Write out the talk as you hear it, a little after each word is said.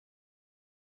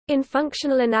In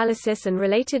functional analysis and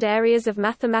related areas of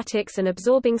mathematics, an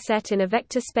absorbing set in a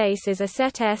vector space is a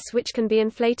set S which can be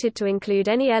inflated to include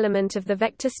any element of the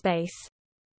vector space.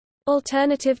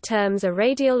 Alternative terms are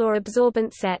radial or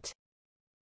absorbent set.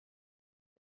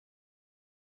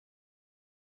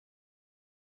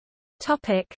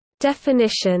 Topic: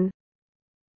 Definition.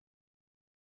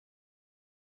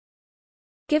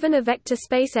 Given a vector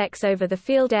space X over the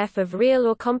field F of real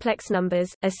or complex numbers,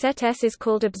 a set S is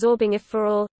called absorbing if for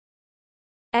all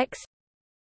X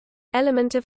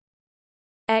element of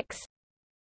X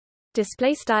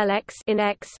display style X in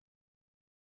X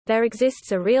there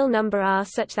exists a real number R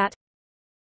such that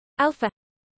alpha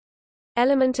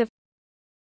element of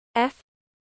F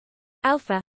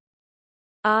alpha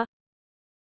R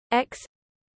X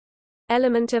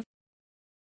element of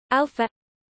alpha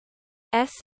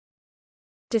S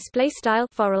display style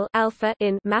foral alpha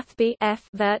in math b F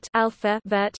vert alpha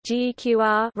vert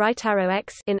geqr right arrow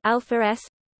X in alpha S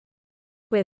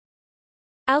with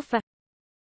alpha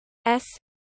S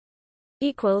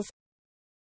equals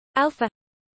alpha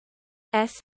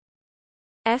S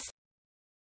S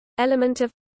element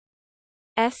of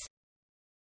S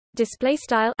display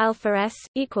style alpha S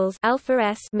equals alpha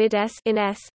S mid S in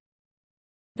S.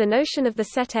 The notion of the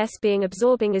set S being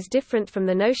absorbing is different from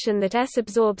the notion that S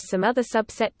absorbs some other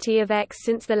subset T of X,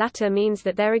 since the latter means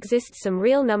that there exists some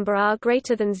real number R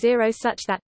greater than 0 such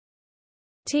that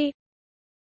T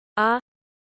R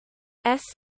S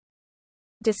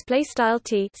display style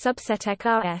T subset Ek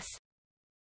R S.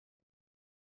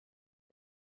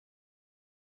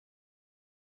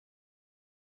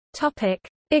 Topic: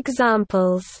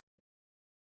 Examples.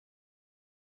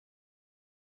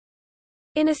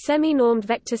 In a semi-normed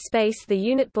vector space, the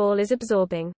unit ball is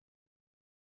absorbing.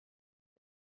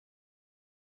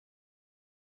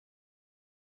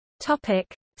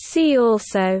 Topic: See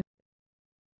also.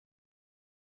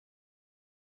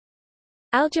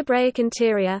 Algebraic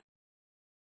interior.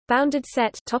 Bounded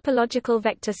set topological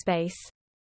vector space.